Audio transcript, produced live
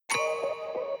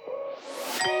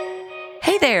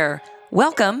there.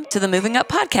 Welcome to the Moving Up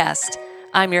Podcast.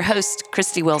 I'm your host,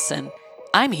 Christy Wilson.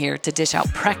 I'm here to dish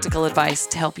out practical advice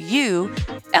to help you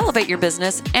elevate your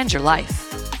business and your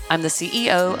life. I'm the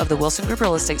CEO of the Wilson Group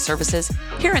Real Estate Services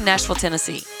here in Nashville,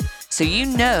 Tennessee. So you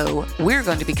know we're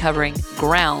going to be covering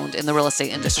ground in the real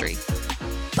estate industry.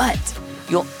 But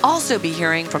you'll also be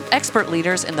hearing from expert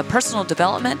leaders in the personal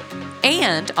development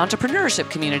and entrepreneurship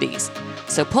communities.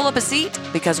 So pull up a seat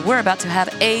because we're about to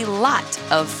have a lot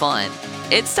of fun.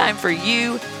 It's time for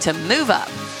you to move up.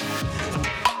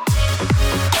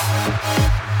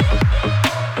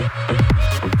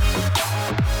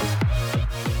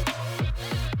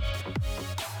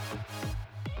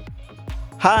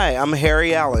 Hi, I'm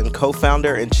Harry Allen,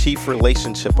 co-founder and chief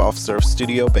relationship officer of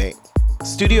Studio Bank.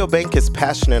 Studio Bank is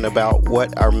passionate about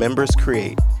what our members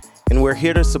create, and we're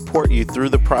here to support you through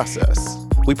the process.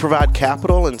 We provide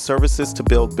capital and services to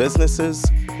build businesses.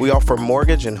 We offer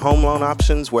mortgage and home loan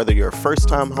options, whether you're a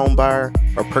first-time home buyer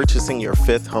or purchasing your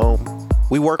fifth home.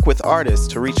 We work with artists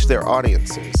to reach their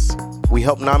audiences. We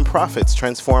help nonprofits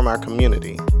transform our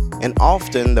community. And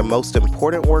often, the most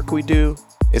important work we do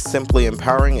is simply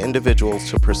empowering individuals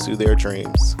to pursue their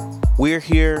dreams. We're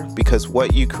here because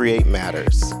what you create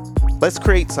matters. Let's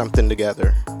create something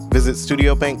together. Visit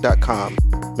studiobank.com.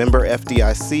 Member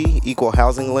FDIC, equal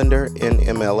housing lender,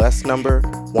 NMLS number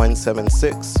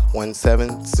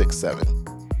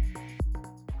 1761767.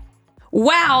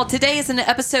 Wow, today is an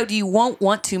episode you won't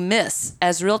want to miss.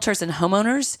 As realtors and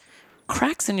homeowners,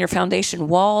 cracks in your foundation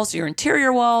walls, your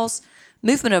interior walls,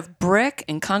 movement of brick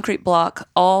and concrete block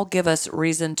all give us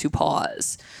reason to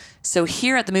pause. So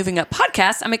here at the Moving Up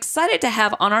Podcast, I'm excited to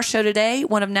have on our show today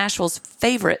one of Nashville's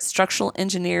favorite structural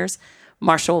engineers,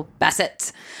 Marshall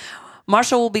Bassett.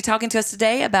 Marshall will be talking to us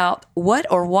today about what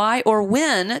or why or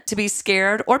when to be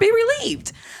scared or be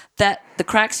relieved that the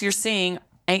cracks you're seeing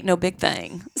ain't no big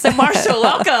thing. So Marshall,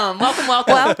 welcome.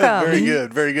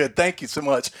 Very good. Thank you so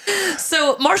much.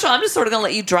 So Marshall, I'm just sort of going to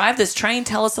let you drive this train.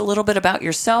 Tell us a little bit about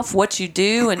yourself, what you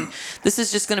do, and this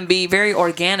is just going to be very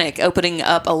organic, opening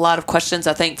up a lot of questions,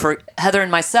 I think, for Heather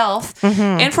and myself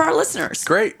and for our listeners.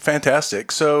 Great.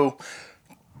 Fantastic. So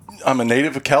I'm a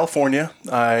native of California.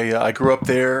 I grew up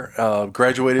there,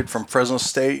 graduated from Fresno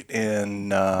State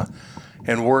and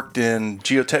worked in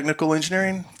geotechnical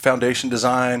engineering, foundation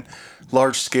design,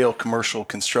 large-scale commercial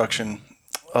construction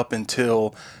up until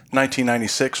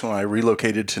 1996 when I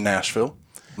relocated to Nashville.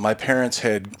 My parents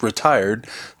had retired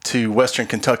to Western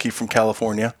Kentucky from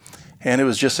California, and it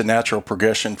was just a natural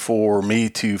progression for me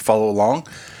to follow along.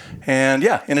 And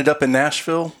ended up in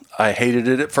Nashville. I hated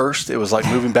it at first. It was like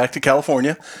moving back to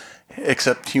California,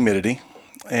 except humidity,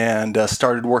 and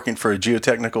started working for a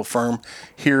geotechnical firm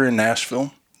here in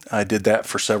Nashville. I did that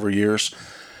for several years.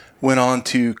 Went on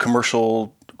to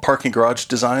commercial parking garage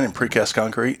design and precast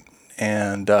concrete,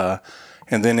 and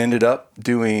then ended up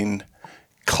doing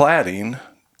cladding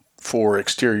for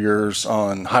exteriors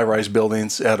on high-rise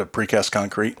buildings out of precast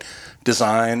concrete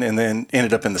design, and then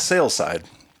ended up in the sales side.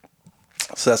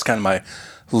 So that's kind of my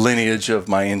lineage of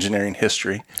my engineering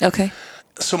history. Okay.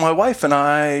 So my wife and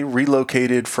I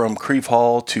relocated from Creve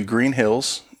Hall to Green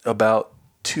Hills about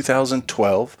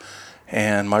 2012,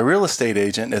 and my real estate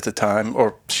agent at the time,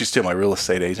 or she's still my real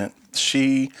estate agent,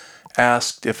 she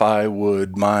asked if I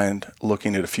would mind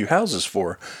looking at a few houses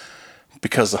for her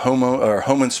because the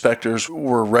home inspectors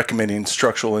were recommending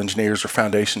structural engineers or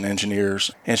foundation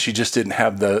engineers, and she just didn't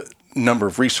have the number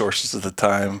of resources at the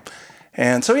time.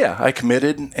 And so, I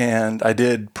committed, and I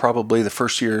did probably the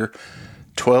first year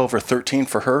 12 or 13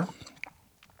 for her.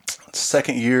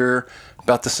 Second year,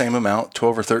 about the same amount,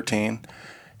 12 or 13.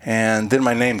 And then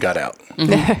my name got out.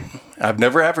 Mm-hmm. I've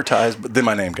never advertised, but then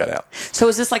my name got out. So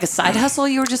is this like a side hustle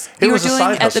you were doing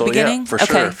at the beginning? For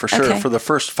sure. For the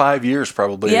first 5 years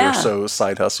probably or so,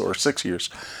 side hustle, or 6 years.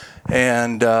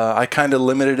 And I kind of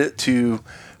limited it to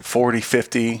 40,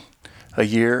 50 a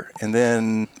year, and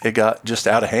then it got just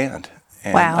out of hand.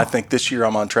 And I think this year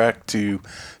I'm on track to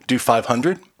do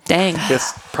 500. Dang.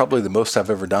 It's probably the most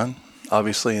I've ever done.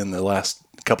 Obviously, in the last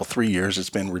 3 years, it's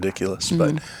been ridiculous.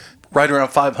 Mm-hmm. But right around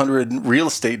 500 real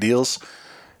estate deals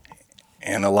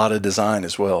and a lot of design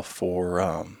as well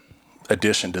for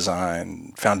addition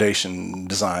design, foundation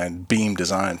design, beam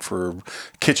design for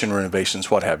kitchen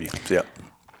renovations, what have you. Yeah.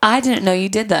 I didn't know you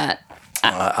did that.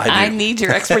 I need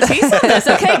your expertise on this.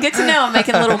 Okay, good to know. I'm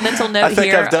making a little mental note here. I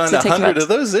think I've done 100 of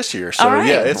those this year. So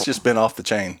it's just been off the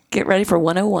chain. Get ready for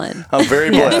 101. I'm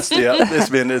very blessed.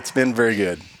 It's been very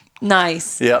good.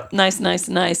 Nice. Yeah. Nice.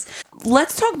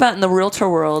 Let's talk about in the realtor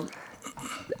world.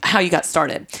 how you got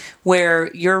started,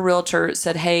 where your realtor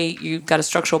said, hey, you've got a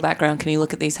structural background. Can you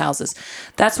look at these houses?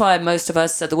 That's why most of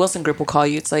us at the Wilson Group will call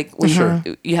you. It's like,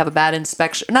 you have a bad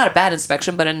inspection, not a bad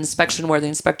inspection, but an inspection where the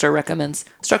inspector recommends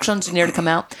structural engineer to come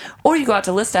out. Or you go out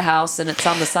to list a house and it's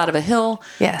on the side of a hill,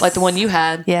 like the one you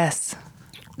had. Yes.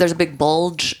 There's a big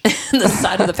bulge in the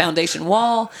side of the foundation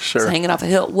wall. Sure. It's hanging off a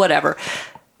hill, whatever.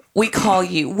 We call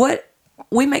you.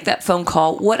 We make that phone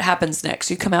call. What happens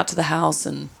next? You come out to the house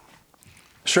and...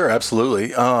 Sure, absolutely.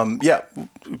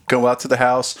 Go out to the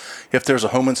house. If there's a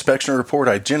home inspection report,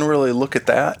 I generally look at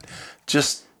that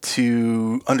just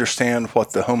to understand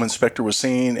what the home inspector was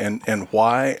seeing and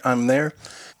why I'm there.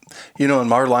 You know,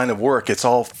 in our line of work, it's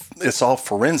all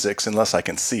forensics unless I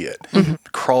can see it. Mm-hmm.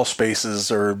 Crawl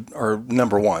spaces are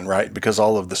number one, right? Because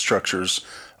all of the structure's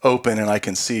open and I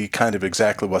can see kind of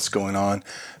exactly what's going on.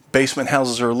 Basement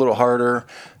houses are a little harder.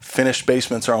 Finished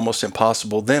basements are almost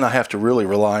impossible. Then I have to really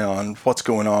rely on what's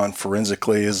going on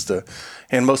forensically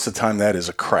and most of the time that is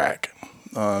a crack.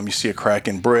 You see a crack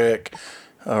in brick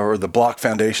or the block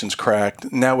foundation's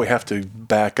cracked. Now we have to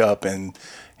back up and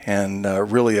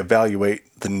really evaluate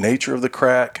the nature of the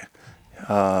crack,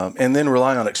 and then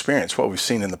rely on experience, what we've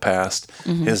seen in the past.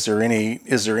 Mm-hmm.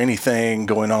 Is there anything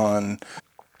going on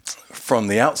from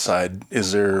the outside?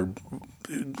 Is there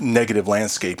negative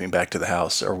landscaping back to the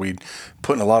house? Are we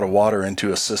putting a lot of water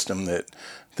into a system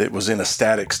that was in a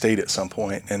static state at some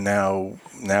point and now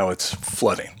it's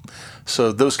flooding?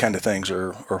 So those kind of things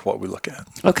are what we look at.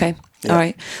 Okay. Yeah. All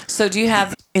right. So do you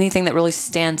have anything that really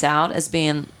stands out as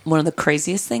being one of the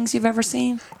craziest things you've ever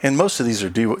seen? And most of these are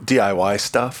DIY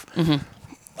stuff. Mm-hmm.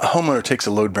 A homeowner takes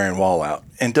a load-bearing wall out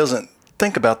and doesn't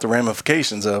think about the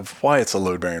ramifications of why it's a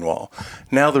load-bearing wall.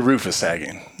 Now the roof is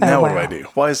sagging. Now what do I do?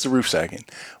 Why is the roof sagging?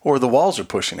 Or the walls are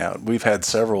pushing out. We've had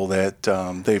several that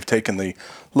they've taken the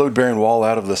load-bearing wall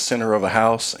out of the center of a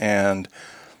house. And,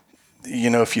 you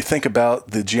know, if you think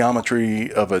about the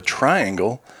geometry of a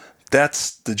triangle,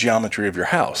 that's the geometry of your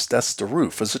house. That's the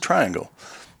roof is a triangle.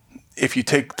 If you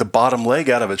take the bottom leg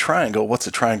out of a triangle, what's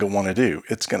a triangle want to do?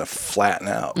 It's going to flatten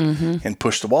out and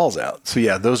push the walls out. So,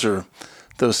 yeah,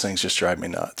 those things just drive me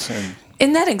nuts. And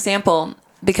in that example,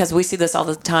 because we see this all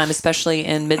the time, especially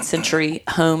in mid-century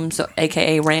homes,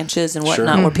 aka ranches and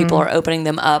whatnot, Sure. where people are opening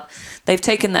them up, they've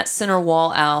taken that center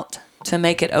wall out to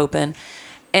make it open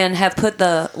and have put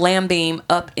the lamb beam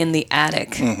up in the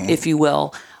attic, if you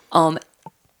will.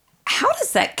 How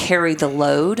does that carry the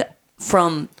load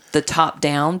from the top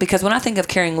down? Because when I think of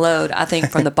carrying load, I think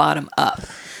from the bottom up.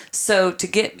 So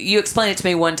you explained it to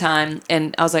me one time,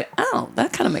 and I was like, oh,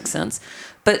 that kind of makes sense.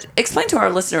 But explain to our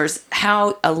listeners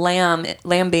how a lamb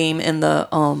beam in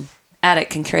the attic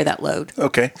can carry that load.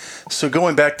 Okay, so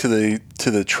going back to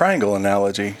the triangle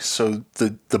analogy, so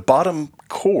the bottom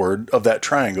chord of that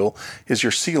triangle is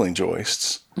your ceiling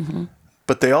joists,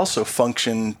 but they also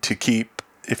function to keep.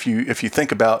 If you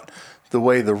think about the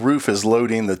way the roof is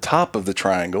loading the top of the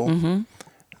triangle,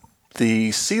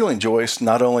 the ceiling joists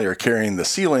not only are carrying the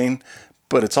ceiling,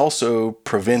 but it's also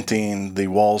preventing the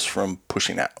walls from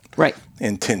pushing out. Right.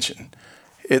 In tension.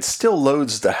 It still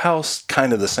loads the house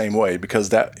kind of the same way because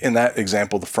that in that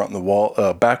example, the front and the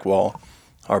wall, back wall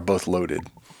are both loaded.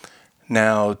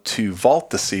 Now to vault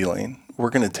the ceiling,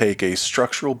 we're going to take a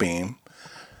structural beam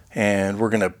and we're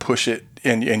going to push it,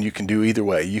 and you can do either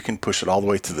way. You can push it all the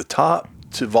way to the top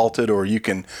to vault it, or you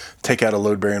can take out a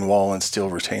load-bearing wall and still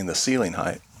retain the ceiling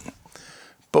height.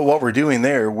 But what we're doing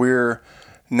there, we're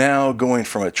now going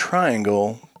from a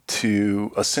triangle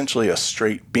to essentially a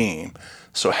straight beam.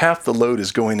 So half the load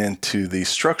is going into the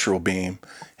structural beam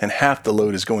and half the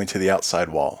load is going to the outside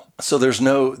wall. So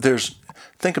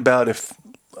think about if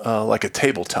like a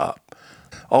tabletop,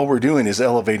 all we're doing is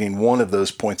elevating one of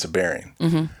those points of bearing.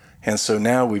 And so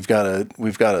now we've got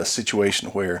a situation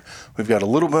where we've got a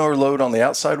little more load on the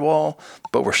outside wall,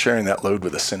 but we're sharing that load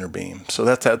with a center beam. So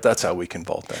that's how we can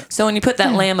vault that. So when you put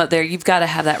that lamb up there, you've got to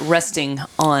have that resting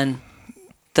on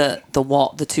the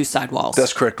wall, the two side walls.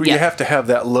 That's correct. Yeah. You have to have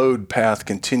that load path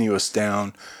continuous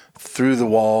down through the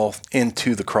wall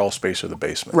into the crawl space or the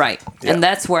basement. Right. Yeah. And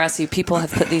that's where I see people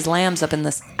have put these lambs up in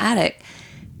this attic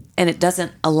and it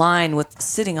doesn't align with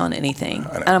sitting on anything.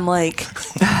 And I'm like,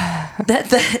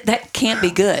 that can't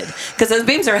be good because those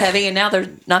beams are heavy and now they're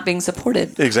not being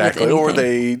supported. Exactly. with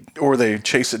anything. Or they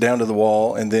chase it down to the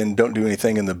wall and then don't do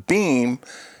anything in the beam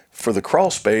for the crawl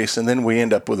space, and then we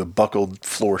end up with a buckled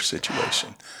floor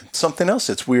situation. Something else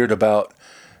that's weird about,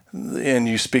 and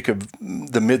you speak of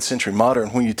the mid-century modern,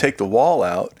 when you take the wall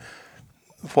out,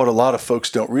 what a lot of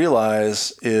folks don't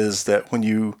realize is that when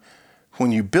you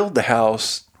build the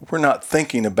house, we're not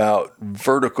thinking about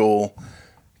vertical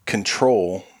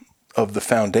control of the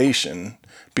foundation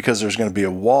because there's going to be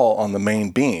a wall on the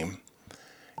main beam.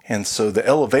 And so the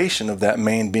elevation of that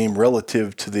main beam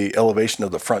relative to the elevation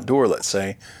of the front door, let's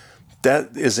say,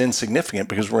 that is insignificant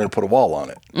because we're going to put a wall on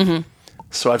it. Mm-hmm.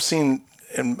 So I've seen,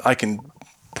 and I can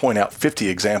point out 50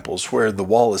 examples where the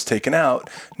wall is taken out.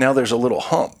 Now there's a little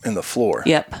hump in the floor.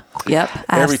 Yep.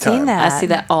 Every time. I see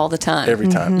that all the time. Every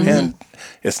time. Mm-hmm. And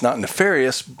it's not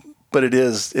nefarious, but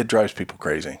it drives people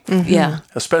crazy. Mm-hmm. Yeah.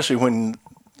 Especially when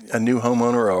a new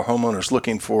homeowner or a homeowner is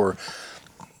looking for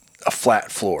a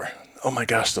flat floor. Oh my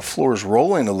gosh, the floor is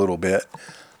rolling a little bit.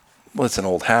 Well, it's an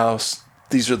old house.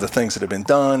 These are the things that have been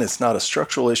done. It's not a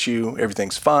structural issue.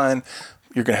 Everything's fine.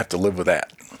 You're going to have to live with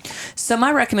that. So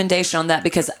my recommendation on that,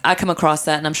 because I come across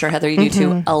that, and I'm sure, Heather, you do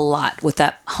too, a lot with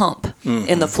that hump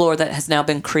in the floor that has now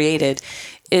been created,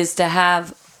 is to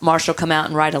have Marshall come out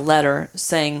and write a letter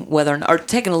saying or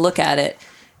taking a look at it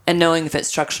and knowing if it's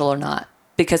structural or not.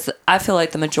 Because I feel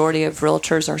like the majority of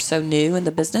realtors are so new in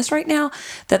the business right now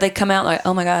that they come out like,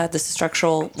 oh my God, this is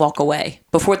structural, walk away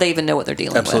before they even know what they're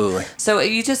dealing with. So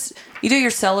you do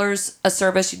your sellers a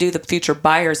service, you do the future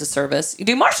buyers a service, you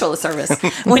do Marshall a service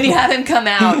when you have him come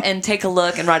out and take a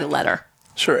look and write a letter.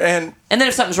 Sure. And then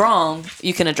if something's wrong,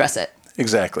 you can address it.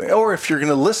 Exactly. Or if you're going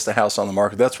to list the house on the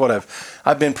market, that's what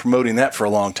I've been promoting that for a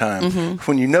long time. Mm-hmm.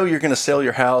 When you know you're going to sell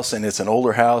your house and it's an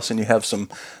older house and you have some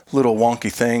little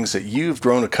wonky things that you've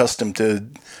grown accustomed to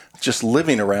just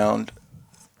living around,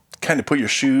 kind of put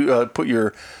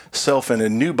yourself in a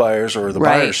new buyer's or the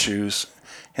buyer's shoes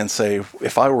and say,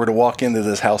 if I were to walk into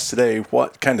this house today,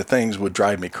 what kind of things would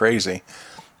drive me crazy?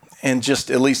 And just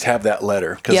at least have that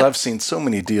letter, because I've seen so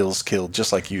many deals killed,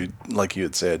 just like you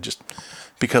had said, just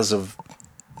because of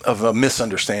a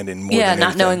misunderstanding more than anything.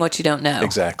 Not knowing what you don't know.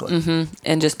 Exactly. Mm-hmm.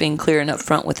 And just being clear and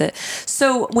upfront with it.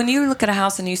 So when you look at a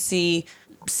house and you see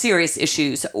serious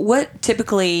issues, what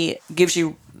typically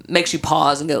makes you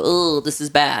pause and go, oh, this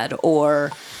is bad?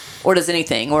 Or does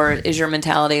anything? Or is your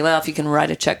mentality, well, if you can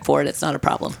write a check for it, it's not a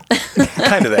problem?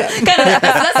 Kind of that.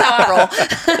 That's how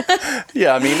I roll.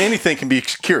 Yeah, I mean, anything can be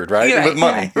cured, right? With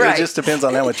money. Right. It just depends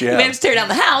on how much you have. You may have to tear down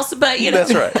the house, but you know.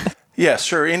 That's right. Yeah,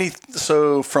 sure.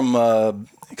 So from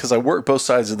because I work both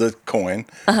sides of the coin,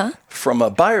 from a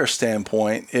buyer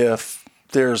standpoint, if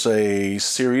there's a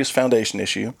serious foundation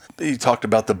issue, you talked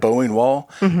about the bowing wall,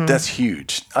 that's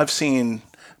huge.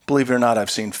 Believe it or not,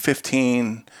 I've seen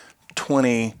 15,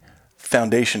 20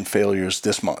 foundation failures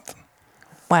this month.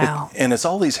 Wow. And it's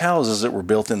all these houses that were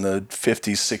built in the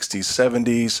 50s, 60s,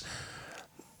 70s.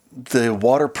 The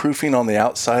waterproofing on the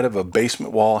outside of a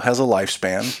basement wall has a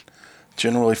lifespan,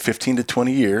 generally 15 to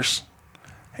 20 years.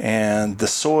 And the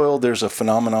soil, there's a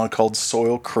phenomenon called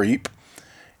soil creep.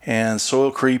 And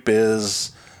soil creep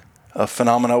is a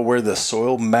phenomenon where the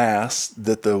soil mass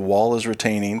that the wall is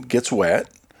retaining gets wet.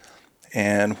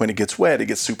 And when it gets wet, it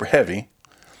gets super heavy.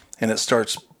 And it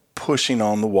starts pushing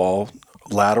on the wall,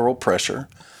 lateral pressure.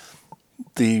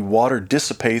 The water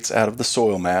dissipates out of the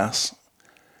soil mass.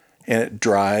 And it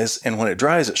dries. And when it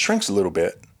dries, it shrinks a little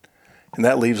bit. And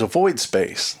that leaves a void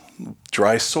space.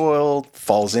 Dry soil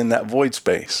falls in that void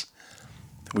space.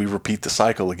 We repeat the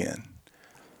cycle again.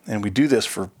 And we do this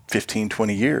for 15,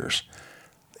 20 years.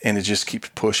 And it just keeps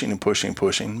pushing and pushing and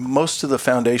pushing. Most of the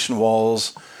foundation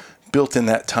walls built in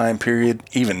that time period,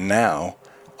 even now,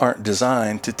 aren't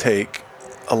designed to take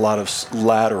a lot of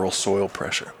lateral soil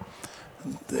pressure.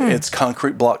 It's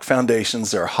concrete block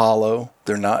foundations. They're hollow.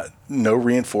 They're no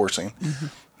reinforcing.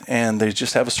 And they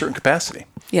just have a certain capacity.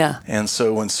 Yeah. And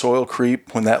so when soil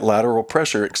creep, when that lateral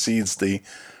pressure exceeds the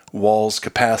wall's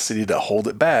capacity to hold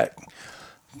it back,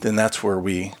 then that's where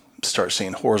we start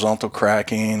seeing horizontal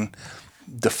cracking,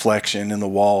 deflection in the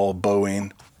wall,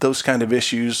 bowing. Those kind of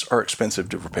issues are expensive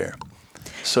to repair.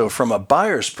 So from a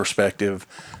buyer's perspective,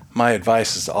 my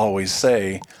advice is to always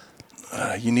say,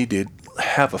 you need to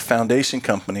have a foundation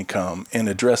company come and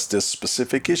address this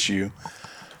specific issue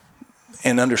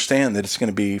and understand that it's going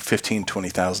to be $15,000,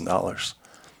 $20,000.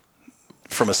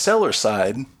 From a seller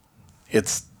side,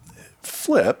 it's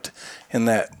flipped in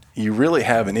that you really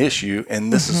have an issue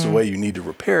and this is the way you need to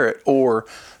repair it, or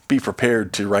be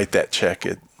prepared to write that check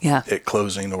at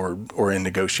closing or in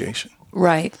negotiation.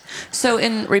 Right. So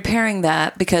in repairing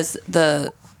that, because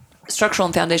the structural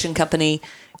and foundation company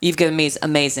you've given me is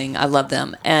amazing. I love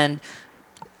them. And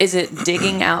is it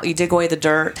digging out, you dig away the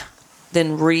dirt,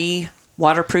 then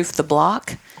waterproof the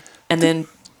block, and then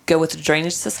go with the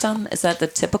drainage system? Is that the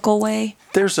typical way?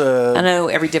 I know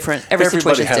every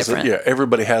situation is different.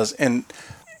 Everybody has, and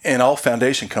all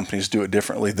foundation companies do it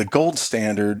differently. The gold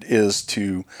standard is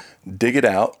to dig it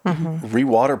out,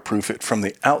 re-waterproof it from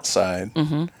the outside,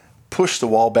 push the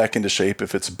wall back into shape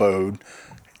if it's bowed,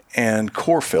 and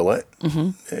core fill it,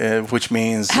 which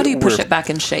means How do you push it back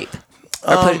in shape?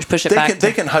 Or push it back?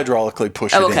 They can hydraulically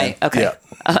push it in. Okay. Yeah.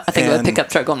 I think of a pickup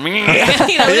truck going, how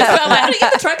do you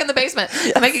get the truck in the basement?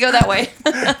 I make it go that way.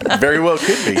 Very well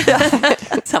could be.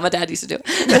 That's how my dad used to do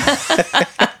it.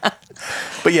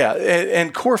 But yeah,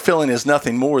 and core filling is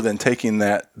nothing more than taking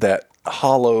that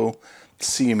hollow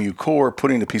CMU core,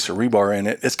 putting a piece of rebar in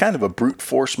it. It's kind of a brute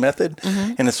force method,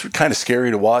 and it's kind of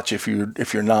scary to watch if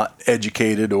you're not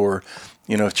educated, or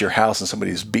it's your house and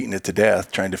somebody's beating it to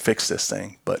death trying to fix this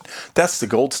thing. But that's the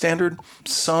gold standard.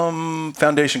 Some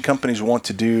foundation companies want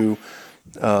to do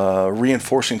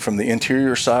reinforcing from the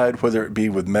interior side, whether it be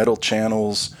with metal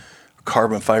channels,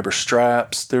 carbon fiber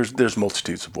straps. There's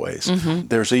multitudes of ways.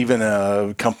 There's even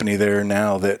a company there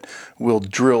now that will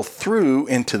drill through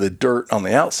into the dirt on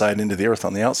the outside, into the earth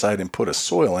on the outside, and put a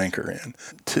soil anchor in.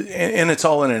 And it's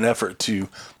all in an effort to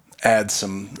add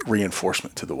some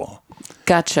reinforcement to the wall.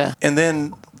 Gotcha. And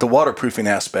then the waterproofing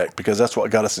aspect, because that's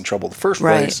what got us in trouble in the first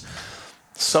place.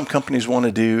 Some companies want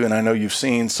to do, and I know you've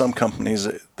seen some companies,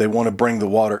 they want to bring the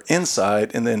water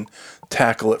inside and then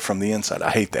tackle it from the inside. I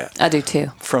hate that. I do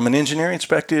too. From an engineering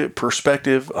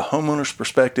perspective, a homeowner's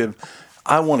perspective,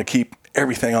 I want to keep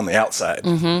everything on the outside.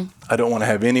 I don't want to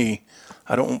have any.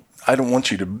 I don't want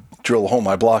you to drill a hole in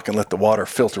my block and let the water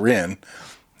filter in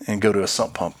and go to a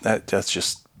sump pump.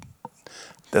 That's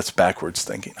backwards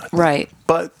thinking, I think. Right.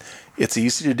 But it's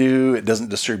easy to do. It doesn't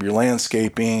disturb your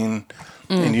landscaping,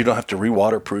 and you don't have to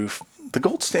re-waterproof. The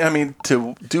gold standard,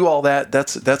 to do all that,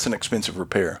 that's an expensive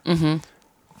repair.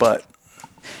 But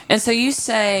and so you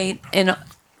say in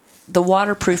the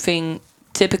waterproofing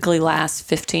typically lasts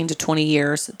 15 to 20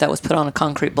 years that was put on a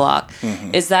concrete block.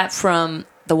 Is that from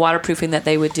the waterproofing that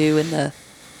they would do in the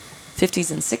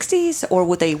 50s and 60s, or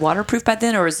would they waterproof by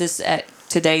then, or is this at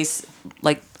today's,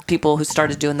 like, people who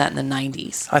started doing that in the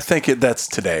 90s? I think that's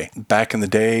today. Back in the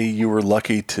day, you were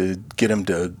lucky to get them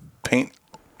to paint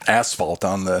asphalt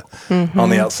on the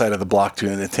outside of the block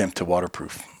to an attempt to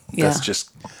waterproof. Yeah.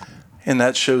 And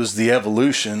that shows the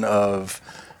evolution of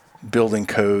building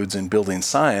codes and building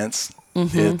science.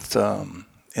 It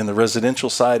in the residential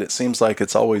side, it seems like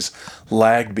it's always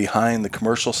lagged behind the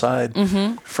commercial side.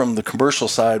 From the commercial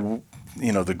side,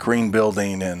 the green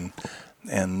building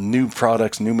and new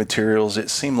products, new materials, it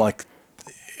seemed like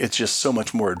it's just so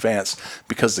much more advanced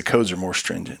because the codes are more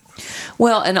stringent.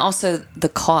 Well, and also the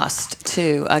cost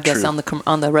too, I guess. True.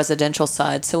 on the residential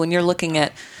side. So when you're looking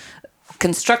at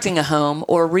constructing a home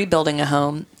or rebuilding a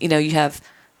home, you have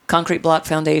concrete block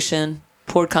foundation,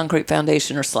 poured concrete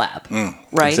foundation, or slab,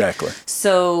 right? Exactly.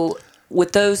 So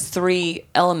with those three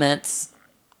elements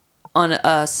on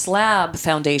a slab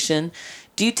foundation,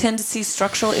 do you tend to see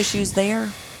structural issues there?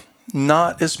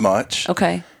 Not as much.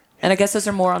 Okay. And I guess those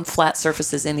are more on flat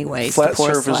surfaces anyways. Flat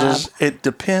surfaces, it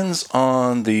depends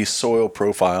on the soil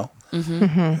profile.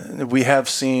 We have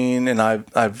seen, and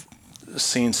I've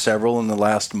seen several in the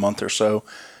last month or so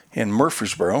in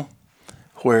Murfreesboro,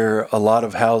 where a lot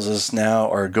of houses now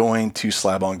are going to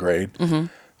slab on grade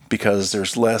because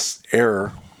there's less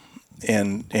error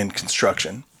in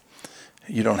construction.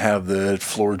 You don't have the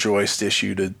floor joist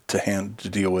issue to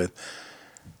deal with.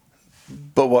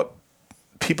 But what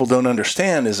people don't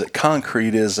understand is that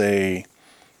concrete is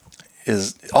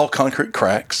all concrete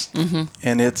cracks,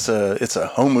 and it's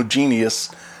a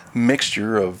homogeneous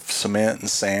mixture of cement and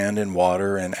sand and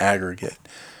water and aggregate.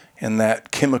 And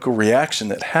that chemical reaction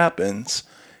that happens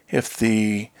if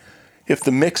the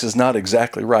mix is not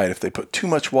exactly right, if they put too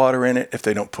much water in it, if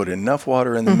they don't put enough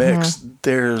water in the mix,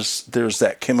 there's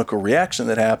that chemical reaction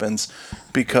that happens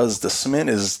because the cement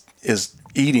is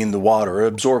eating the water,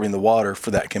 absorbing the water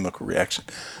for that chemical reaction.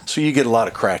 So you get a lot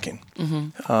of cracking.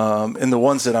 And the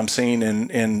ones that I'm seeing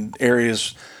in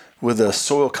areas with a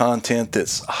soil content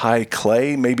that's high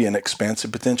clay, maybe an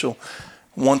expansive potential,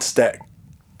 once that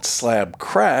slab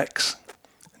cracks,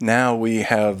 now we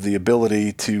have the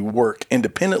ability to work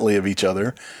independently of each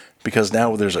other because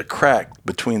now there's a crack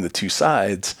between the two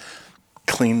sides.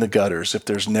 Clean the gutters. If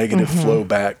there's negative flow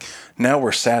back, now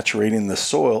we're saturating the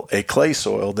soil, a clay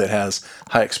soil that has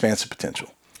high expansive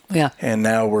potential. Yeah. And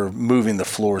now we're moving the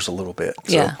floors a little bit.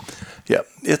 So, Yeah. Yeah.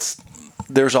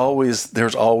 There's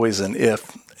always an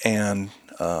if and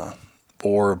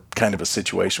or kind of a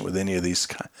situation with any of these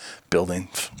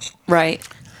buildings. Right.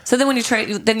 So then when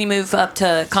you move up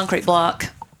to concrete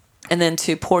block and then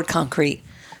to poured concrete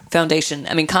foundation.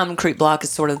 I mean, concrete block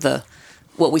is sort of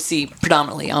what we see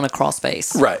predominantly on a crawl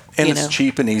space. Right. And it's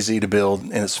cheap and easy to build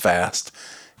and it's fast.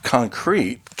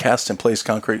 Concrete, cast in place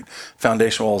concrete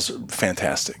foundation walls are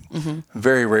fantastic.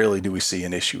 Very rarely do we see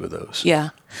an issue with those. Yeah.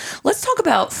 Let's talk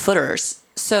about footers.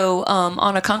 So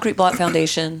on a concrete block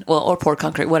foundation, or poured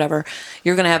concrete, whatever,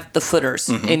 you're going to have the footers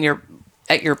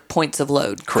at your points of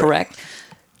load, correct?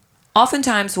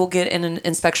 Oftentimes we'll get in an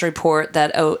inspection report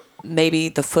that, maybe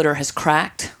the footer has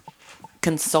cracked.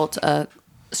 Consult a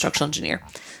structural engineer.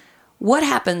 What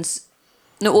happens?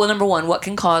 No, well, number one, what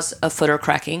can cause a footer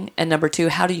cracking? And number two,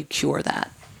 how do you cure that?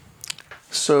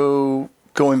 So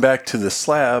going back to the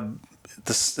slab,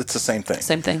 it's the same thing.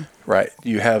 Same thing. Right.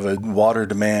 You have a water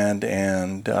demand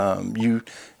and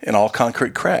all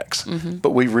concrete cracks,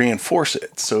 but we reinforce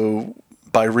it. So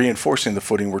by reinforcing the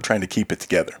footing, we're trying to keep it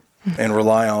together and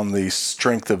rely on the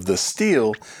strength of the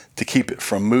steel to keep it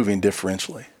from moving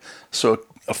differentially. So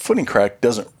a footing crack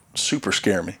doesn't super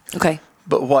scare me. Okay.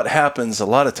 But what happens a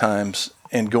lot of times,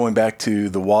 and going back to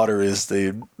the water is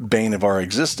the bane of our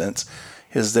existence,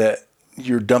 is that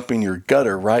you're dumping your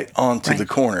gutter right onto the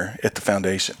corner at the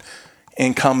foundation.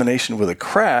 In combination with a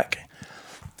crack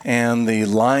and the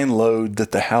line load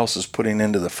that the house is putting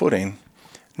into the footing,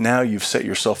 now you've set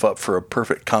yourself up for a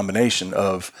perfect combination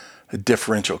of a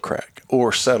differential crack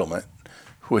or settlement,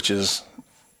 which is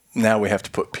now we have to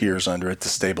put piers under it to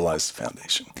stabilize the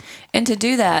foundation. And to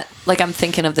do that, like I'm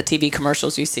thinking of the TV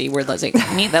commercials you see where there's like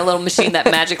that little machine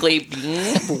that magically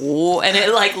and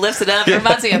it like lifts it up. It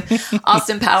reminds me of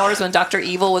Austin Powers when Dr.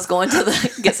 Evil was going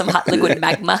to get some hot liquid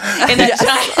magma in that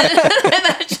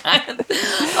giant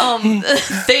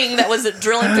thing that was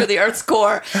drilling through the Earth's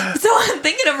core. So I'm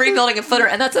thinking of rebuilding a footer,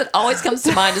 and that's what always comes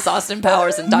to mind is Austin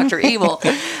Powers and Dr. Evil.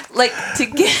 Like to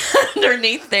get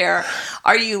underneath there,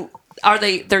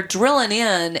 they're drilling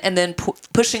in and then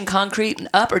pushing concrete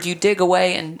up, or do you dig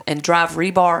away and drive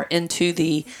rebar into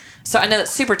the... So I know that's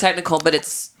super technical, but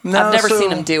I've never seen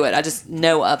them do it. I just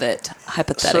know of it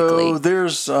hypothetically. So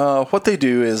there's what they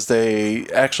do is they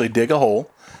actually dig a hole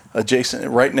adjacent,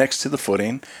 right next to the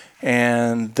footing,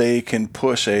 and they can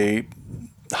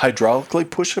hydraulically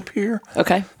push a pier.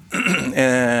 Okay.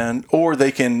 Or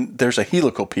there's a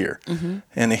helical pier,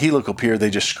 and the helical pier, they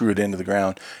just screw it into the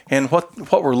ground. And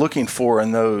what we're looking for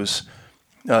in those,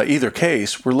 either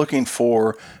case, we're looking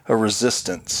for a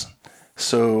resistance.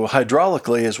 So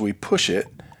hydraulically, as we push it,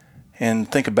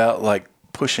 and think about like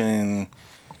pushing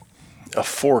a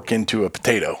fork into a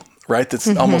potato, right? That's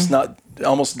almost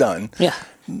done. Yeah.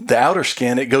 The outer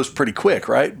skin, it goes pretty quick,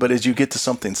 right? But as you get to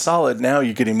something solid, now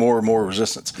you're getting more and more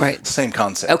resistance. Right. Same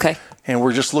concept. Okay. And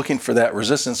we're just looking for that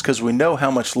resistance because we know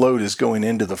how much load is going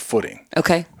into the footing.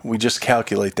 Okay. We just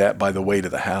calculate that by the weight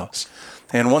of the house.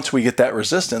 And once we get that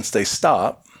resistance, they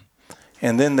stop.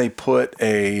 And then they put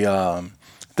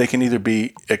they can either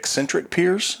be eccentric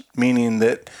piers, meaning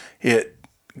that it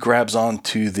grabs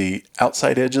onto the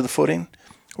outside edge of the footing,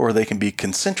 or they can be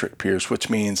concentric piers, which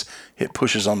means it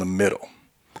pushes on the middle.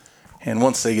 And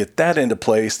once they get that into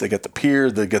place, they get the pier,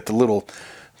 they get the little...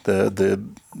 the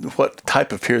what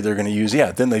type of pier they're going to use,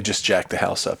 then they just jack the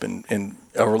house up and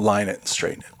align it and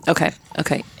straighten it.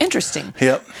 Okay. Interesting.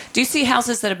 Yep. Do you see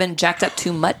houses that have been jacked up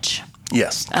too much?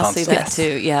 Yes. I'll see that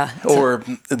too, yeah. Or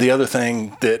the other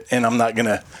thing and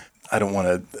I don't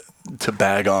want to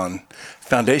bag on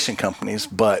foundation companies,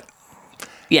 but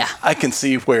I can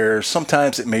see where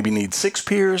sometimes it maybe needs 6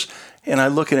 piers, and I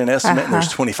look at an estimate and there's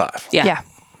 25. Yeah.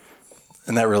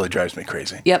 And that really drives me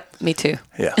crazy. Yep, me too.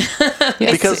 Yeah.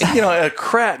 Because, a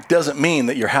crack doesn't mean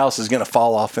that your house is going to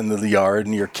fall off into the yard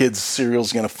and your kid's cereal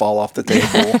is going to fall off the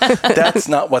table. That's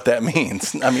not what that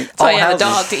means. I mean, that's why you have a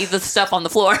dog to eat the stuff on the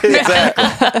floor.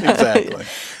 Exactly.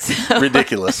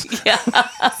 Ridiculous. Yeah.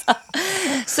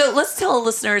 So let's tell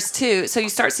listeners too. So you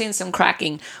start seeing some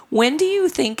cracking. When do you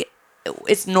think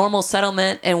it's normal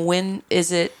settlement, and when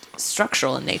is it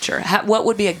structural in nature? What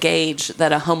would be a gauge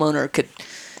that a homeowner could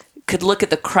look at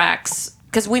the cracks,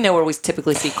 because we know where we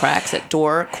typically see cracks at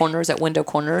door corners, at window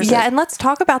corners. Yeah, and let's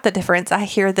talk about the difference. I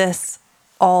hear this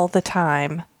all the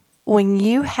time. When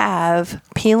you have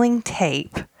peeling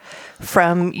tape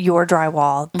from your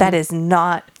drywall, that is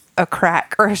not a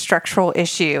crack or a structural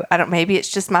issue. Maybe it's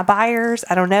just my buyers.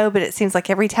 I don't know, but it seems like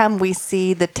every time we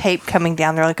see the tape coming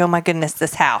down, they're like, oh my goodness,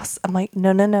 this house. I'm like,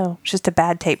 no, it's just a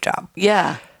bad tape job.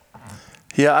 Yeah.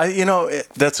 Yeah,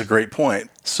 that's a great point.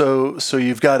 So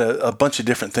you've got a bunch of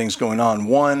different things going on.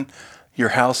 One, your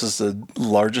house is the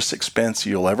largest expense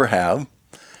you'll ever have.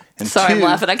 And Sorry, I'm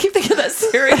laughing. I keep thinking of that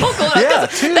cereal going on.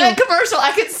 Two, that commercial,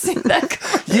 I could see that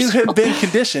commercial. You have been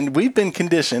conditioned, we've been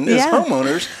conditioned as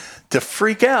homeowners to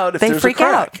freak out if there's a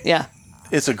crack. Yeah.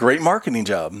 It's a great marketing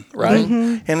job, right?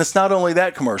 Mm-hmm. And it's not only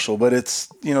that commercial, but it's,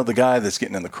 the guy that's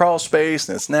getting in the crawl space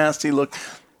and it's nasty. Look,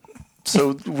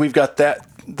 so we've got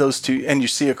those two, and you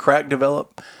see a crack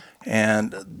develop,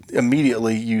 And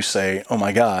immediately you say, oh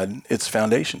my God, it's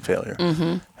foundation failure.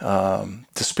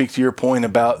 To speak to your point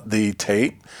about the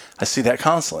tape, I see that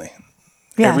constantly,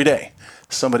 every day.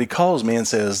 Somebody calls me and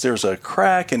says, there's a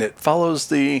crack and it follows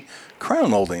the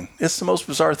crown molding. It's the most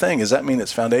bizarre thing. Does that mean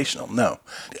it's foundational? No.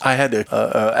 I had to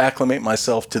acclimate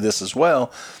myself to this as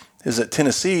well. Is at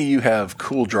Tennessee, you have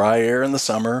cool, dry air in the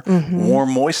summer,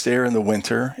 warm, moist air in the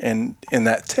winter, and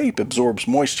that tape absorbs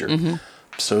moisture.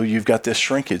 So you've got this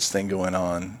shrinkage thing going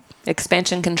on.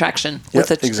 Expansion, contraction Yep,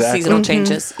 with the exactly. seasonal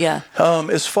changes. Yeah.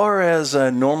 As far as a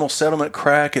normal settlement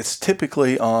crack, it's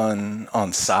typically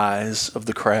on size of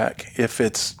the crack. If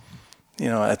it's,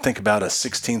 I think about a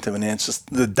 1/16 of an inch,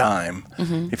 just the dime.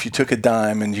 If you took a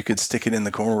dime and you could stick it in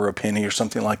the corner or a penny or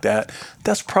something like that,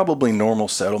 that's probably normal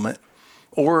settlement.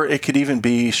 Or it could even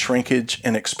be shrinkage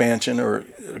and expansion or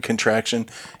contraction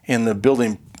in the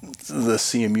building, the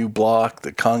CMU block,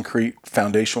 the concrete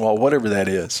foundation wall, whatever that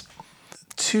is.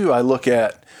 2, I look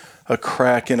at a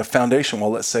crack in a foundation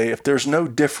wall, let's say, if there's no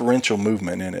differential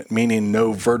movement in it, meaning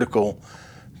no vertical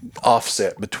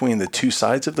offset between the two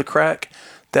sides of the crack,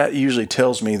 that usually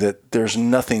tells me that there's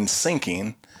nothing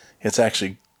sinking. It's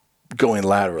actually going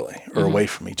laterally or away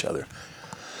from each other.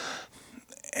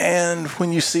 And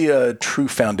when you see a true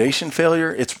foundation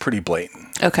failure, it's pretty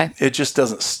blatant. Okay. It just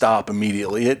doesn't stop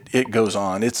immediately. It goes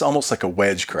on. It's almost like a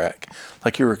wedge crack,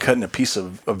 like you were cutting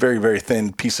a very, very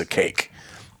thin piece of cake.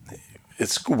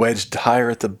 It's wedged higher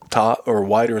at the top or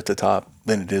wider at the top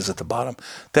than it is at the bottom.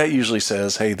 That usually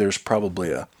says, hey, there's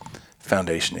probably a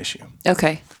foundation issue.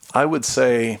 Okay. I would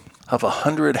say of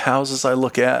 100 houses I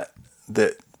look at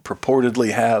that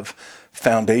purportedly have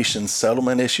foundation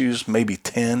settlement issues, maybe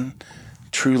 10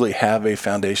 truly have a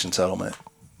foundation settlement,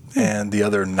 and the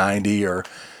other 90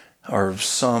 are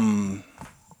some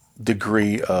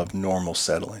degree of normal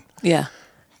settling. Yeah.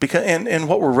 Because and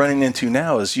what we're running into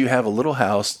now is you have a little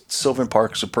house. Sylvan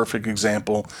Park is a perfect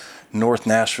example. North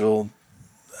Nashville,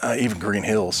 even Green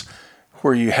Hills,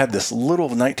 where you had this little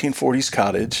 1940s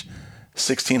cottage,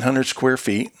 1,600 square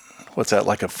feet. What's that,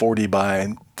 like a 40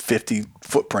 by 50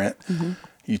 footprint?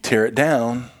 You tear it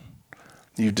down.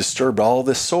 You've disturbed all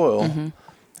this soil,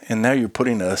 and now you're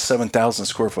putting a 7,000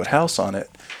 square foot house on it,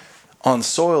 on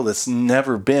soil that's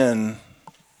never been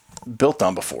built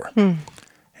on before.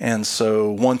 And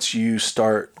so once you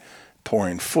start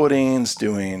pouring footings,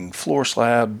 doing floor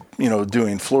slab,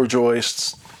 doing floor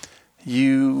joists,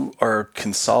 you are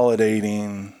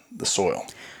consolidating the soil.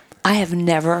 I have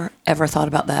never, ever thought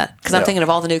about that because I'm thinking of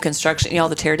all the new construction, all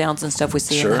the tear downs and stuff we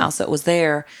see in the house that was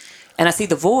there. And I see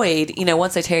the void,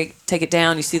 once they take it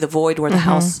down, you see the void where the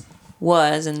house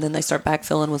was, and then they start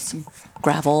backfilling with some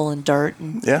gravel and dirt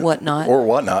and whatnot. Or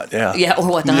whatnot, yeah. Yeah, or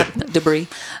whatnot, debris.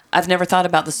 I've never thought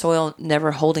about the soil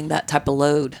never holding that type of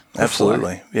load before.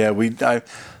 Absolutely. Yeah,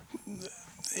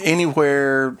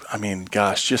 anywhere,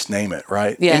 just name it,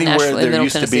 right? Yeah, anywhere Nashville, there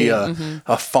used Tennessee. to be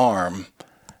a farm,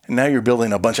 and now you're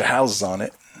building a bunch of houses on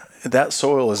it. That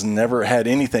soil has never had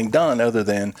anything done other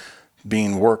than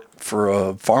being worked for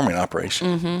a farming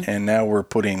operation. And now we're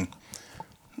putting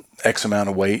X amount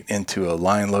of weight into a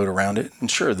line load around it. And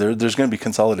sure, there's going to be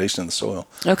consolidation in the soil.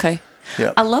 Okay.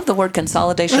 Yeah. I love the word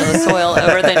consolidation of the soil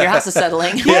over than your house is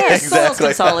settling. Yeah, Soil's exactly.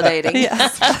 consolidating.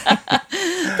 Yes.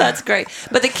 That's great.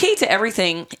 But the key to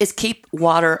everything is keep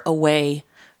water away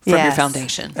from your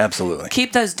foundation. Absolutely.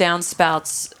 Keep those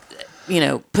downspouts,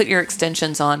 put your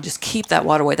extensions on. Just keep that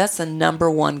water away. That's the number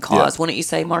one cause. Wouldn't you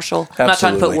say, Marshall? I'm not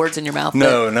trying to put words in your mouth.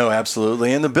 No,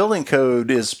 absolutely. And the building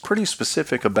code is pretty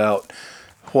specific about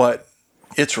what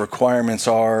its requirements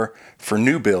are for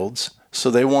new builds. So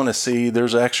they want to see,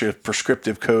 there's actually a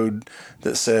prescriptive code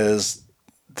that says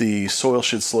the soil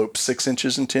should slope 6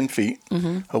 inches and 10 feet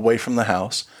away from the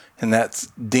house. And that's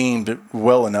deemed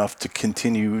well enough to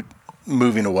continue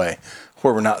moving away,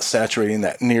 where we're not saturating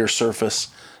that near surface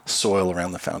soil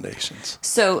around the foundations.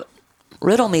 So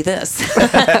riddle me this.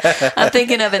 I'm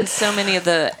thinking of in so many of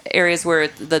the areas where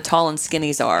the tall and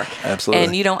skinnies are. Absolutely.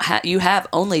 And you have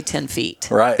only 10 feet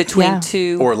Right. between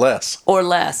two Or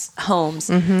less homes.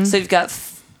 So you've got,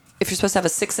 if you're supposed to have a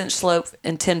 6-inch slope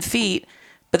and 10 feet,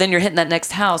 but then you're hitting that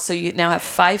next house, so you now have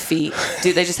 5 feet.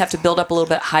 Do they just have to build up a little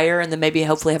bit higher and then maybe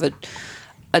hopefully have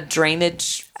a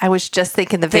drainage? I was just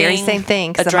thinking the very same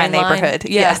thing because of my neighborhood.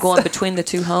 Yeah, going between the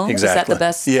two homes. Exactly. Is that the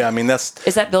best? Yeah,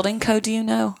 Is that building code? Do you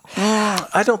know?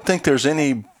 I don't think there's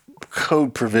any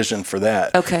code provision for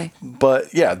that. Okay.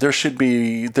 But yeah, there should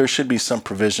be some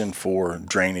provision for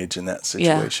drainage in that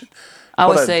situation. I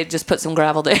always say just put some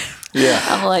gravel there. Yeah.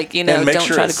 I'm like, and don't make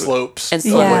sure try it to slopes and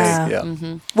away. Yeah.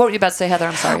 Yeah. What were you about to say, Heather?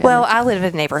 I'm sorry. Well, I live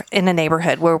in a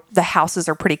neighborhood where the houses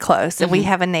are pretty close, and Mm-hmm. we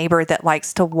have a neighbor that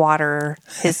likes to water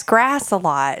his grass a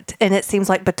lot. And it seems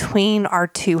like between our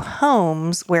two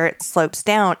homes, where it slopes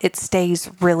down, it stays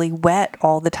really wet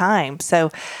all the time.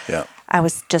 So Yeah. I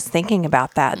was just thinking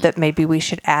about that maybe we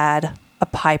should add a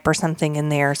pipe or something in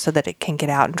there so that it can get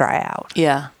out and dry out.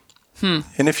 Yeah.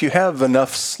 And if you have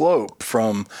enough slope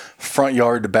from front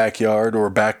yard to backyard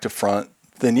or back to front,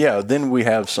 then we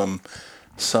have some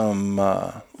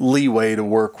leeway to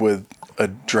work with a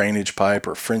drainage pipe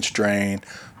or French drain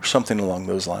or something along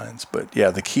those lines. But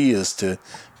yeah, the key is to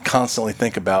constantly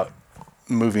think about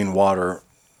moving water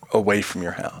away from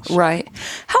your house. Right.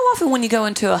 How often when you go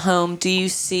into a home do you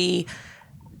see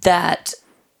that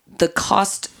the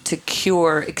cost to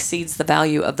cure exceeds the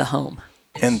value of the home?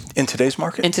 And in today's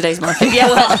market? In today's market. Yeah,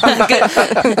 well, good.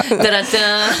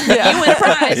 Da-da-da. You win a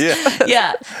prize.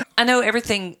 Yeah. I know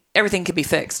everything can be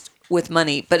fixed with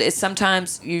money, but it's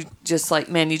sometimes you just like,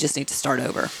 man, you just need to start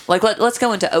over. Like, let's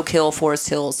go into Oak Hill, Forest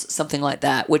Hills, something like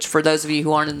that, which for those of you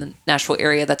who aren't in the Nashville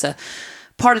area, that's a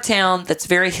part of town that's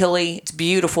very hilly. It's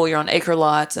beautiful. You're on acre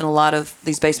lots, and a lot of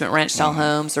these basement ranch style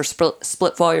homes or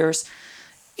split foyers,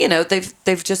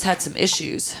 they've just had some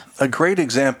issues. A great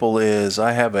example is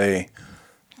I have a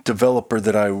developer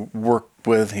that I work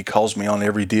with. He calls me on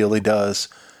every deal he does.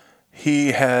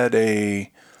 He had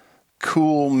a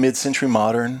cool mid-century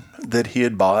modern that he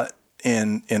had bought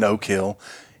in Oak Hill,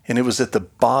 and it was at the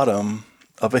bottom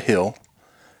of a hill.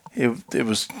 It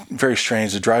was very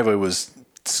strange. The driveway was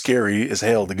scary as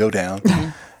hell to go down.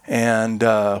 And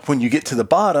when you get to the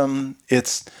bottom,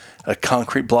 it's a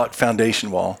concrete block foundation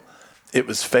wall. It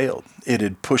was failed. It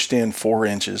had pushed in 4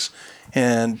 inches.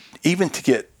 And even to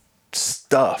get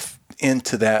stuff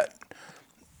into that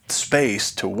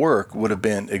space to work would have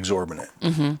been exorbitant.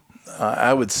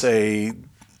 I would say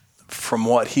from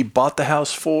what he bought the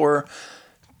house for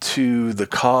to the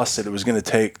cost that it was going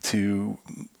to take to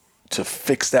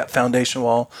fix that foundation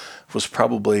wall was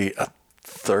probably a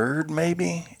third,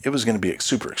 maybe. It was going to be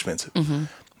super expensive.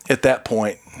 At that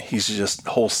point, he's just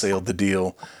wholesaled the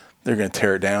deal. They're going to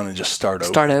tear it down and just start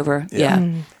over.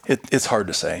 Yeah. It's hard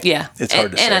to say. Yeah. It's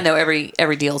hard to say. And I know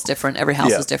every deal is different. Every house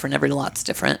Yeah. is different. Every lot's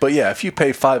different. But yeah, if you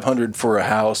pay $500 for a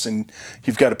house and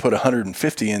you've got to put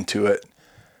 $150 into it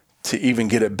to even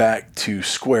get it back to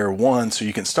square one so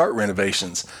you can start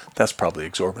renovations, that's probably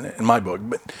exorbitant in my book.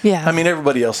 But Yeah. I mean,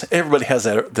 everybody has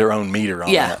their own meter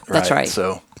on that. That's right.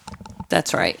 So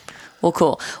That's right. Well,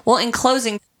 cool. Well, in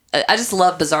closing, I just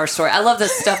love bizarre story. I love the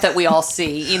stuff that we all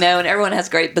see, and everyone has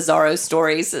great bizarro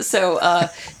stories. So,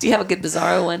 do you have a good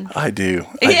bizarro one? I do.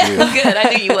 Good.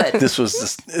 I knew you would.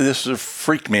 This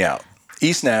freaked me out.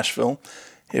 East Nashville.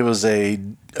 It was a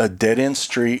dead end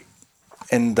street,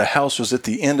 and the house was at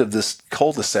the end of this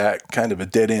cul-de-sac, kind of a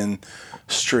dead end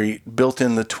street built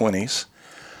in the 1920s.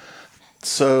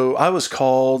 So I was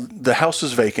called. The house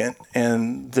was vacant,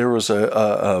 and there was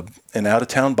an out of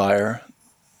town buyer.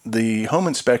 The home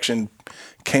inspection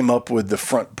came up with the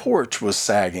front porch was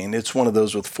sagging. It's one of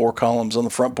those with 4 columns on the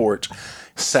front porch,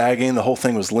 sagging. The whole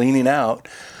thing was leaning out.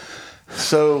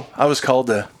 So I was called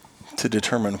to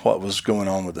determine what was going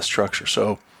on with the structure.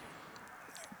 So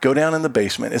go down in the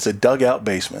basement. It's a dugout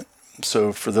basement.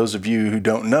 So for those of you who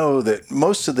don't know, that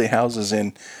most of the houses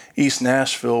in East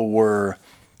Nashville were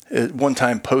at one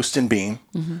time post and beam,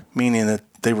 meaning that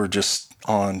they were just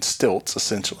on stilts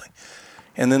essentially.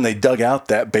 And then they dug out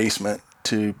that basement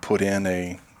to put in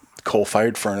a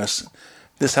coal-fired furnace.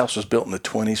 This house was built in the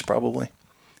 1920s probably.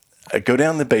 I go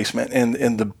down the basement,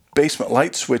 and the basement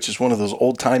light switch is one of those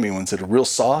old-timey ones that are real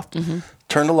soft.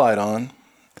 Turn the light on,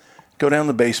 go down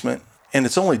the basement, and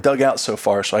it's only dug out so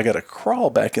far, so I got to crawl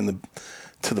back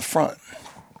to the front.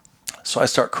 So I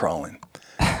start crawling,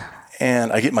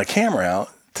 and I get my camera out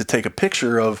to take a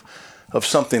picture of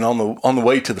something on the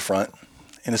way to the front.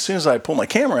 And as soon as I pull my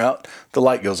camera out, the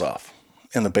light goes off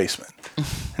in the basement.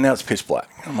 And now it's pitch black.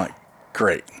 I'm like,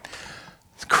 great.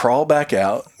 Crawl back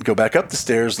out, go back up the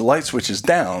stairs. The light switch is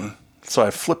down. So I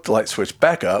flip the light switch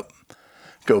back up,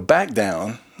 go back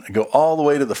down. I go all the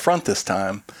way to the front this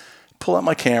time, pull out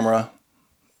my camera,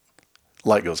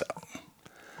 light goes out.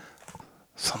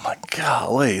 So I'm like,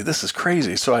 golly, this is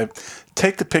crazy. So I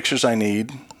take the pictures I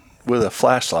need with a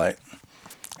flashlight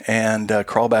and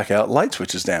crawl back out. Light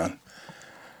switch is down.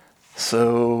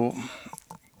 So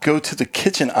go to the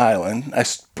kitchen island. I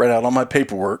spread out all my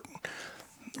paperwork,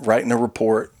 writing a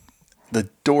report. The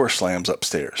door slams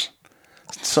upstairs.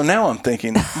 So now I'm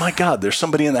thinking, my God, there's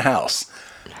somebody in the house.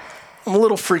 I'm a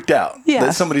little freaked out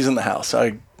that somebody's in the house.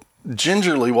 I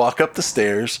gingerly walk up the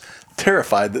stairs,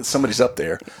 terrified that somebody's up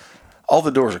there. All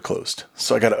the doors are closed,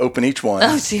 so I got to open each one.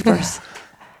 Oh, jeepers.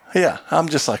 Yeah, I'm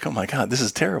just like, oh my God, this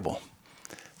is terrible.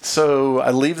 So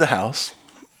I leave the house,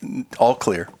 all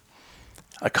clear.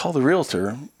 I call the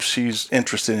realtor. She's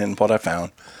interested in what I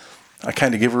found. I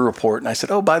kind of give her a report, and I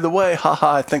said, oh, by the way,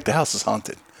 haha, I think the house is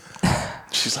haunted.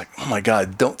 She's like, oh my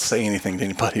God, don't say anything to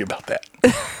anybody about that.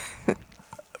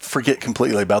 Forget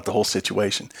completely about the whole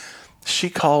situation. She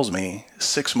calls me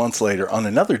 6 months later on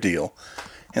another deal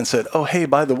and said, oh, hey,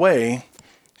 by the way,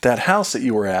 that house that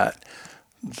you were at,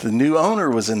 the new owner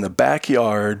was in the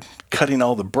backyard cutting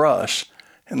all the brush,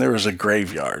 and there was a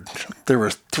graveyard. There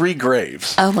were 3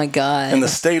 graves. Oh, my God. And the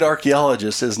state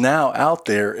archaeologist is now out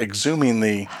there exhuming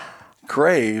the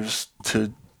graves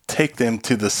to take them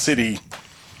to the city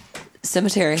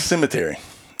Cemetery.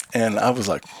 And I was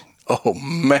like, oh,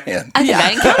 man. I think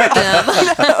I encountered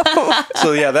them.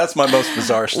 So, yeah, that's my most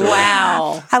bizarre story.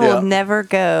 Wow. I will Yeah. never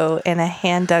go in a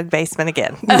hand-dug basement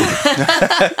again.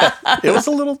 It was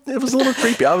a little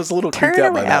creepy. I was a little Turn creeped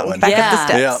out by that around, one. back Yeah. up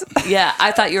the steps. Yeah,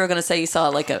 I thought you were going to say you saw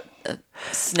like a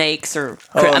snakes or.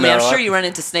 Oh, I mean, no, I'm sure I- you run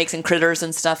into snakes and critters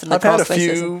and stuff in the I've crawl had a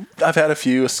spaces.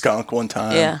 few, a skunk one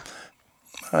time. Yeah.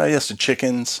 Yes, the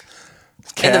chickens,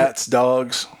 cats,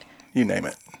 dogs, you name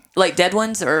it. Like dead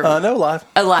ones or No, live.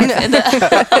 alive? In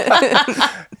the-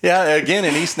 Yeah, again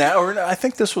in East or I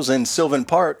think this was in Sylvan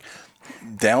Park.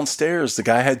 Downstairs, the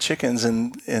guy had chickens,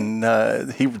 and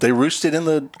they roosted in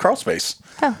the crawl space.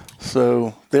 Oh.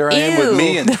 So there I am with Ew.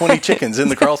 me and 20 chickens in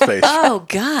the crawl space. Oh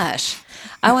gosh.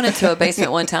 I went into a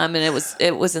basement one time and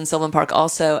it was in Sylvan Park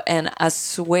also, and I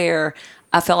swear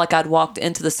I felt like I'd walked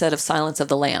into the set of Silence of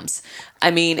the Lambs.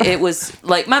 I mean, it was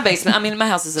like my basement. I mean, my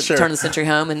house is a Sure. turn of the century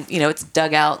home, and it's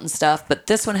dug out and stuff. But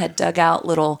this one had dug out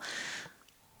little,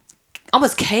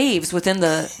 almost caves within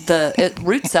the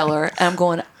root cellar. And I'm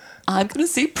going, I'm going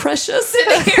to see Precious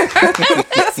in here.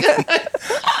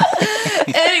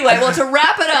 Anyway, well, to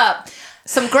wrap it up,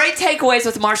 some great takeaways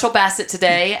with Marshall Bassett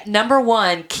today. Number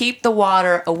 1, keep the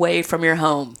water away from your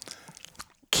home.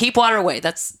 Keep water away.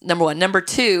 That's number 1. Number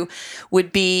 2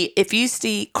 would be if you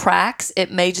see cracks,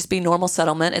 it may just be normal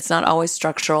settlement. It's not always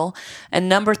structural. And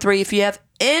number 3, if you have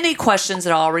any questions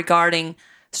at all regarding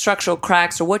structural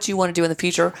cracks or what you want to do in the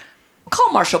future,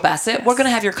 call Marshall Bassett. We're going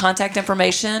to have your contact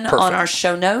information on our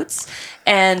show notes.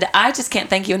 And I just can't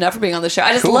thank you enough for being on the show.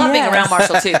 I just love being around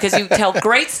Marshall, too, because you tell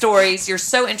great stories. You're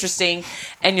so interesting,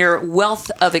 and your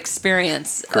wealth of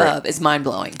experience is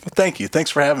mind-blowing. Thank you. Thanks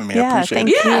for having me. I Yeah, appreciate thank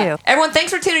it. you. Yeah. Everyone,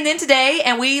 thanks for tuning in today,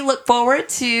 and we look forward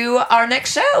to our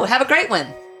next show. Have a great one.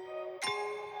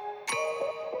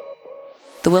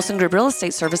 The Wilson Group Real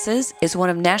Estate Services is one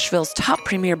of Nashville's top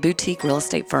premier boutique real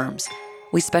estate firms.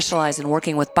 We specialize in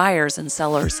working with buyers and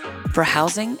sellers for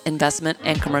housing, investment,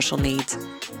 and commercial needs,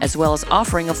 as well as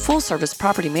offering a full-service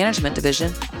property management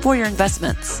division for your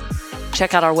investments.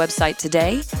 Check out our website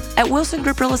today at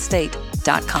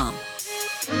wilsongrouprealestate.com.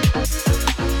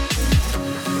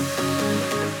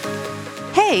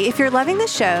 Hey, if you're loving the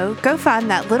show, go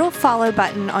find that little follow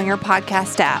button on your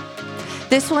podcast app.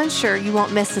 This will ensure you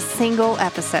won't miss a single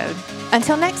episode.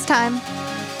 Until next time.